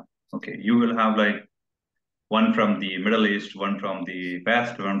in a lab. Okay, you will have like one from the Middle East, one from the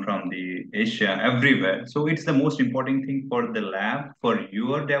West, one from the Asia, everywhere. So it's the most important thing for the lab, for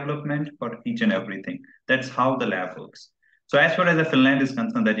your development, for each and everything. That's how the lab works. So as far as the Finland is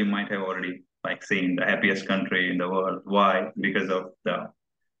concerned, that you might have already like seen the happiest country in the world. Why? Because of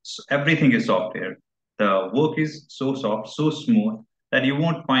everything is soft here. The work is so soft, so smooth that you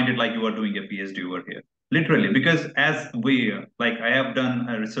won't find it like you are doing a PhD over here. Literally, because as we like, I have done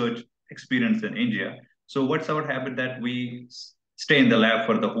a research experience in India. So what's our habit that we stay in the lab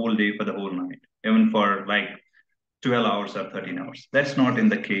for the whole day, for the whole night, even for like 12 hours or 13 hours. That's not in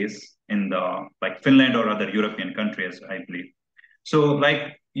the case in the like Finland or other European countries, I believe. So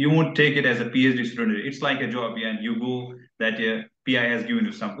like you won't take it as a PhD student. It's like a job, yeah, and you go that PI has given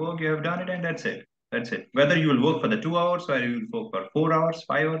you some work, you have done it, and that's it. That's it. Whether you will work for the 2 hours or you will work for 4 hours,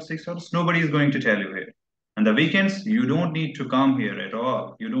 5 hours, 6 hours, nobody is going to tell you here. And the weekends, you don't need to come here at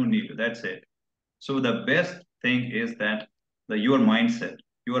all. You don't need to. That's it. So the best thing is that your mindset,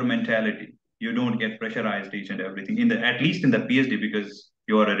 your mentality, you don't get pressurized each and everything in the at least in the PhD, because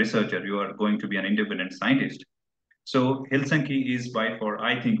you are a researcher, you are going to be an independent scientist. So Helsinki is by far,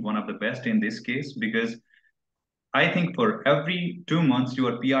 I think, one of the best in this case, because I think for every 2 months,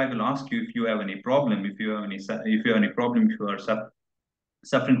 your PI will ask you if you have any problem, if you have any problem, if you are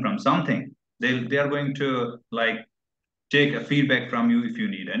suffering from something. They are going to like take a feedback from you if you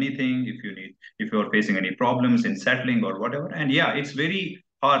need anything, if you are facing any problems in settling or whatever. And yeah, it's very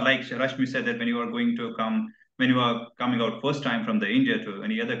hard. Like Rashmi said, that when you are coming out first time from the India to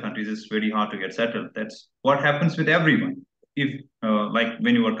any other countries, it's very hard to get settled. That's what happens with everyone. If like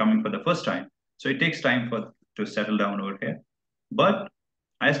when you are coming for the first time, so it takes time to settle down over here. But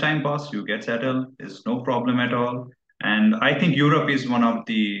as time passes, you get settled. There's no problem at all. And I think Europe is one of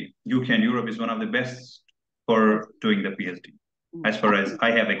the UK and Europe is one of the best for doing the PhD, as far as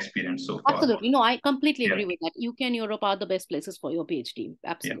I have experienced so far. Absolutely. No, I completely Yeah. agree with that. UK and Europe are the best places for your PhD.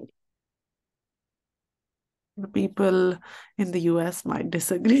 Absolutely. The people in the US might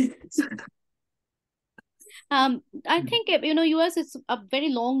disagree. I think US is a very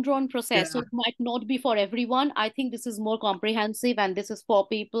long drawn process, so Yeah. it might not be for everyone. I think this is more comprehensive, and this is for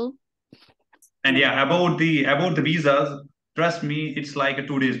people. And yeah, about the visas, trust me, it's like a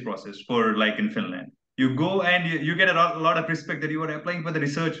 2 days process for like in Finland. You go and you get a lot of respect that you are applying for the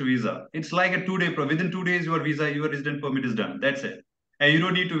research visa. It's like a 2 day within 2 days your visa, your resident permit is done. That's it. And you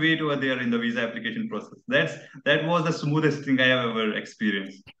don't need to wait over there in the visa application process. That was the smoothest thing I have ever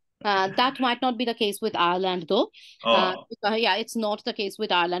experienced. That might not be the case with Ireland, though. Oh, Yeah, it's not the case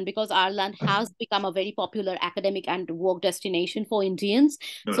with Ireland because Ireland has become a very popular academic and work destination for Indians.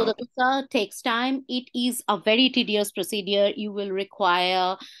 no, So no. the visa takes time. It is a very tedious procedure. You will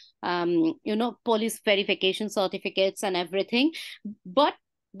require, police verification certificates and everything. But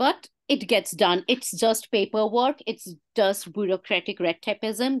it gets done. It's just paperwork. It's just bureaucratic red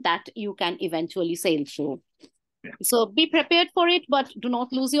tapeism that you can eventually sail through. Yeah. So be prepared for it, but do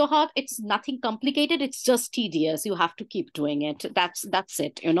not lose your heart. It's nothing complicated. It's just tedious. You have to keep doing it. That's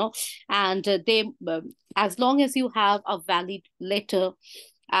it, And as long as you have a valid letter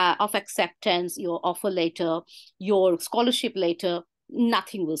of acceptance, your offer letter, your scholarship letter,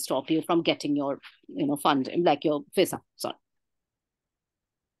 nothing will stop you from getting your, fund, like your visa. Sorry.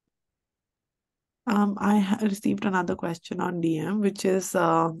 I received another question on DM, which is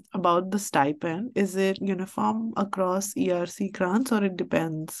about the stipend. Is it uniform across ERC grants or it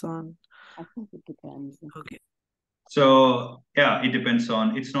depends on? I think it depends. Okay. So yeah, it depends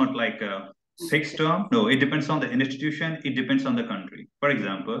on. It's not like a fixed term. No, it depends on the institution. It depends on the country. For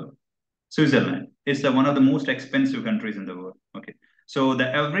example, Switzerland is one of the most expensive countries in the world. Okay. So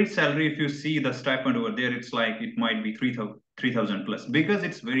the average salary, if you see the stipend over there, it's like it might be 3,000 plus because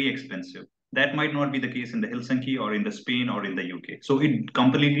it's very expensive. That might not be the case in the Helsinki or in the Spain or in the UK. So it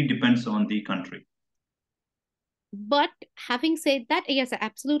completely depends on the country. But having said that, yes,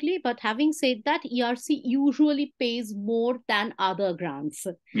 absolutely. But having said that, ERC usually pays more than other grants.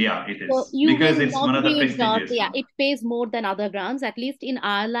 Yeah, it is. So you because will it's not one of the be prestigious. yeah, it pays more than other grants. At least in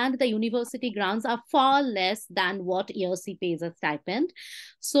Ireland, the university grants are far less than what ERC pays a stipend.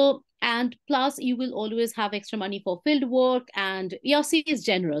 So, and plus you will always have extra money for field work, and ERC is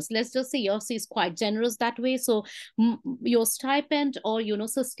generous. Let's just say ERC is quite generous that way. So your stipend or,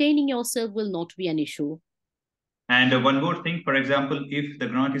 sustaining yourself will not be an issue. And one more thing, for example, if the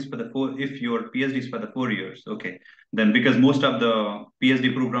grant is for if your PhD is for the 4 years, okay, then because most of the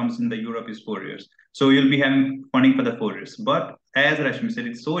PhD programs in the Europe is 4 years, so you'll be having funding for the 4 years. But as Rashmi said,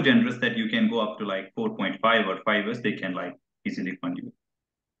 it's so generous that you can go up to like 4.5 or 5 years. They can like easily fund you.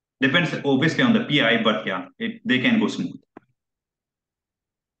 Depends obviously on the PI, but yeah, they can go smooth.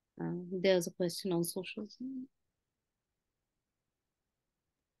 There's a question on socials.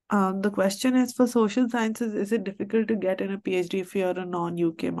 The question is for social sciences, is it difficult to get in a PhD if you're a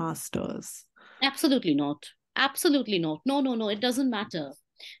non-UK master's? Absolutely not. Absolutely not. No, it doesn't matter.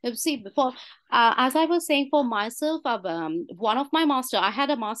 See, as I was saying, for myself, one of my I had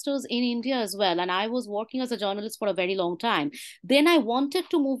a master's in India as well, and I was working as a journalist for a very long time. Then I wanted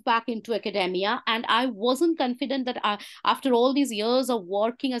to move back into academia, and I wasn't confident that after all these years of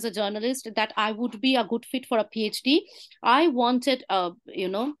working as a journalist, that I would be a good fit for a PhD. I wanted,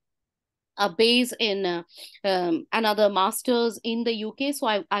 a base in another master's in the UK. So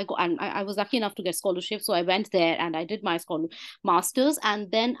I was lucky enough to get scholarship. So I went there and I did my master's, and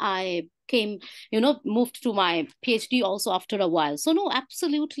then I came, moved to my PhD also after a while. So no,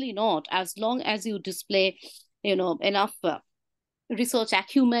 absolutely not. As long as you display, enough research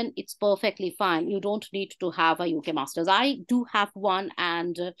acumen, it's perfectly fine. You don't need to have a UK master's. I do have one,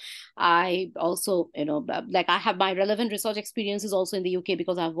 and I also, I have my relevant research experiences also in the UK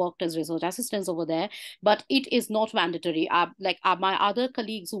because I've worked as research assistants over there, but it is not mandatory. My other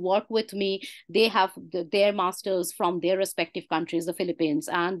colleagues who work with me, they have their masters from their respective countries, the Philippines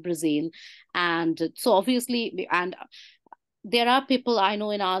and Brazil. And so obviously, and there are people I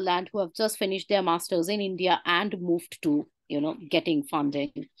know in our land who have just finished their masters in India and moved to, getting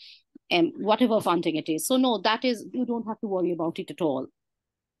funding and whatever funding it is. So no, that is, you don't have to worry about it at all.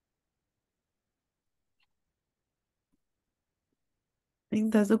 I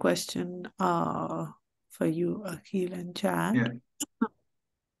think there's a question for you, Aakeel and chat. Yeah.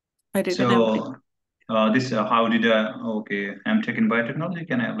 I did so how did okay, I'm taking biotechnology.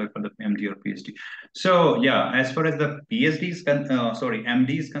 Can I apply for the MD or PhD? So yeah, as far as the PhD is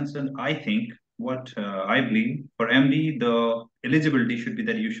MD is concerned, I think what I believe, for MD, the eligibility should be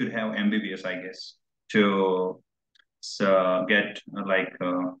that you should have MBBS, I guess, to get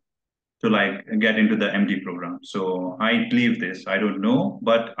get into the MD program. So I believe this. I don't know,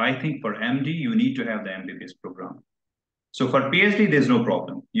 but I think for MD you need to have the MBBS program. So for PhD, there's no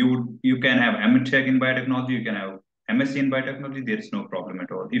problem. You can have MTech in biotechnology, you can have MSc in biotechnology. There is no problem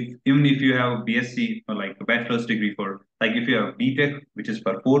at all. Even if you have BSc or like a bachelor's degree for like if you have BTech, which is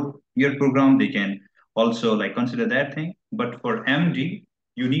for 4-year program, they can also like consider that thing. But for MD,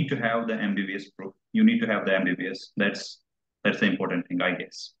 you need to have the MBBS pro. You need to have the MBBS. That's the important thing, I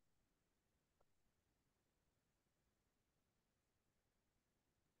guess.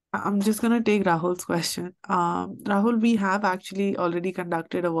 I'm just going to take Rahul's question. Rahul, we have actually already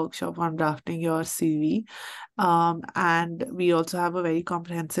conducted a workshop on drafting your CV. And we also have a very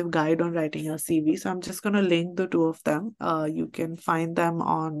comprehensive guide on writing your CV. So I'm just going to link the two of them. You can find them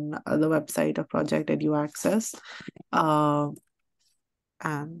on the website of Project EduAccess.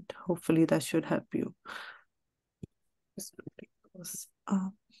 And hopefully that should help you.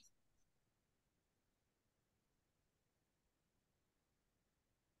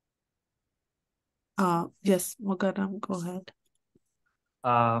 Yes, Mukarram, go ahead.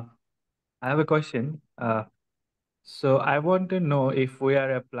 I have a question. So I want to know if we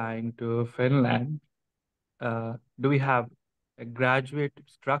are applying to Finland, do we have a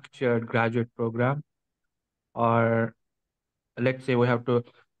structured graduate program, or let's say we have to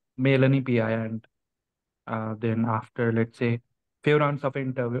mail an API and then after, let's say, few rounds of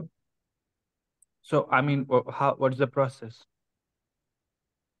interview. So I mean, what's the process?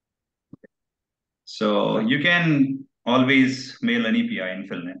 So you can always mail an API in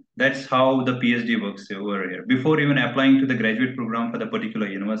Finland. That's how the PhD works over here. Before even applying to the graduate program for the particular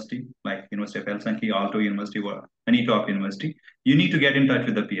university, like University of Helsinki, Aalto University, or any top university, you need to get in touch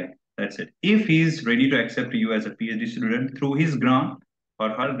with the PI. That's it. If he's ready to accept you as a PhD student through his grant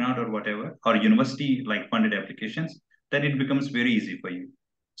or her grant or whatever, or university like funded applications, then it becomes very easy for you.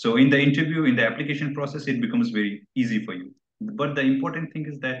 So in the interview, in the application process, it becomes very easy for you. But the important thing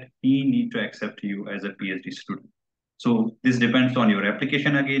is that he need to accept you as a PhD student. So this depends on your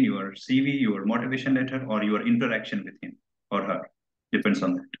application again, your CV, your motivation letter, or your interaction with him or her. Depends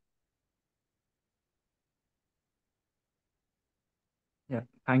on that. Yeah,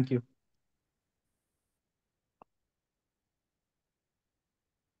 thank you.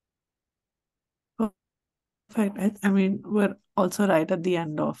 Perfect. I mean, we're also right at the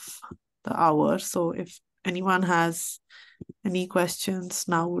end of the hour. So if anyone has any questions,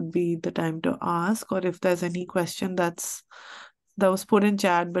 now would be the time to ask. Or if there's any question that was put in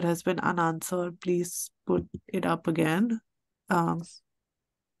chat but has been unanswered, please put it up again.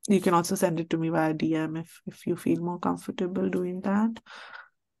 You can also send it to me via DM if you feel more comfortable doing that.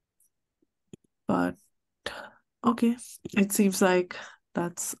 But okay, it seems like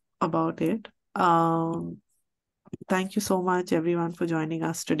that's about it. Thank you so much, everyone, for joining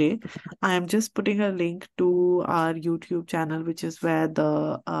us today. I am just putting a link to our YouTube channel, which is where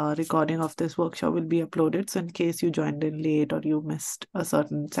the recording of this workshop will be uploaded. So in case you joined in late or you missed a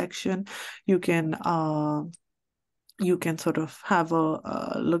certain section, you can sort of have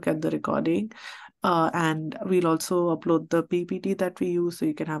a look at the recording. And we'll also upload the PPT that we use, so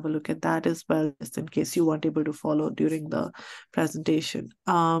you can have a look at that as well, just in case you weren't able to follow during the presentation.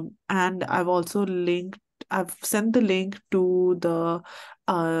 And I've sent the link to the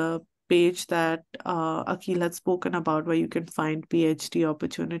page that Aakeel had spoken about, where you can find PhD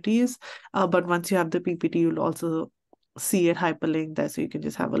opportunities. But once you have the PPT, you'll also see it hyperlinked there, so you can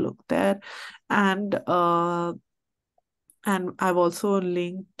just have a look there. And I've also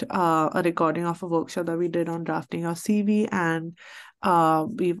linked a recording of a workshop that we did on drafting our CV, and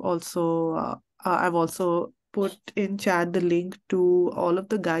I've also put in chat the link to all of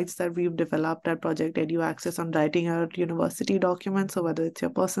the guides that we've developed at Project EduAccess on writing our university documents. So whether it's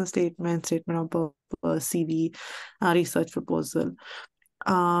your personal statement, statement of purpose, CV, research proposal.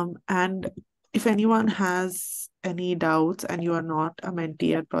 And if anyone has any doubts and you are not a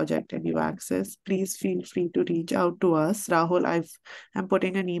mentee at Project EduAccess, please feel free to reach out to us. Rahul, I'm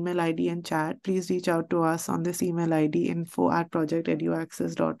putting an email ID in chat. Please reach out to us on this email ID,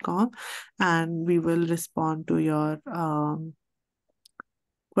 info@projecteduaccess.com, and we will respond to your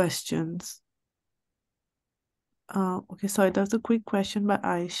questions. Okay, sorry, there's a quick question by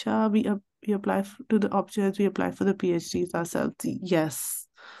Aisha. We apply to the options, we apply for the PhDs ourselves. Yes.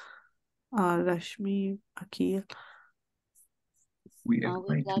 Rashmi, Aakeel. We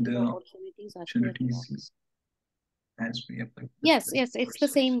apply to the opportunities as we apply. Yes, it's the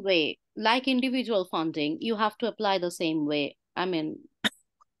same way. Like individual funding, you have to apply the same way. I mean,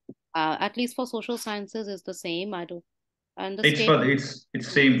 At least for social sciences is the same. I don't It's understand. it's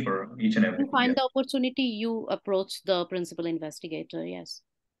same for each and You everything. find Yeah. the opportunity, you approach the principal investigator. Yes.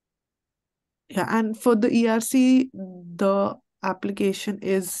 Yeah, and for the ERC, the application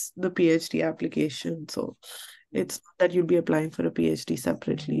is the PhD application. So it's not that you'll be applying for a PhD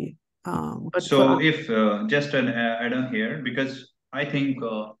separately. But for So if just an add-on here, because I think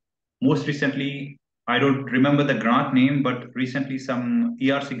most recently, I don't remember the grant name, but recently some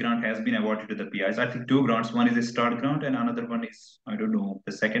ERC grant has been awarded to the PIs. I think two grants. One is a START grant, and another one is, I don't know,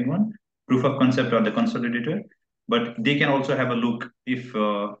 the second one, proof of concept or the consolidator. But they can also have a look if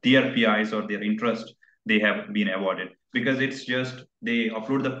their PIs or their interest they have been awarded, because it's just they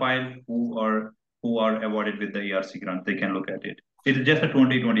upload the file who are awarded with the ERC grant. They can look at it. It is just a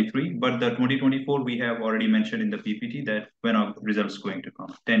 2023, but the 2024 we have already mentioned in the PPT that when our results going to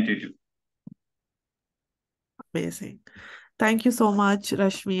come, tentative. amazing. Thank you so much,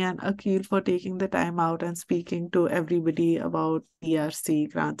 Rashmi and Aakeel, for taking the time out and speaking to everybody about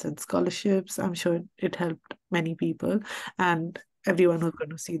ERC grants and scholarships. I'm sure it helped many people and everyone who's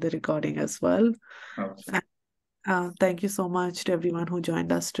going to see the recording as well. Okay. Thank you so much to everyone who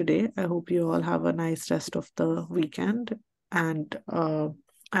joined us today. I hope you all have a nice rest of the weekend, and I'll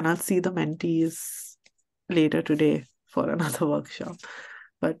see the mentees later today for another workshop.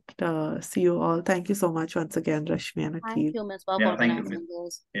 But see you all. Thank you so much once again, Rashmi and Thank Aakeel. you, Ms. Bob, Yeah, for thank you. organizing this. It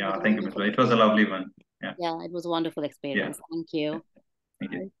was Yeah, a thank you, Ms. wonderful It was a lovely one. Yeah. Yeah, it was a wonderful experience. Thank you.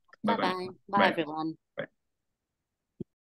 Thank you. Bye Bye-bye. bye. Bye Bye. everyone. Bye.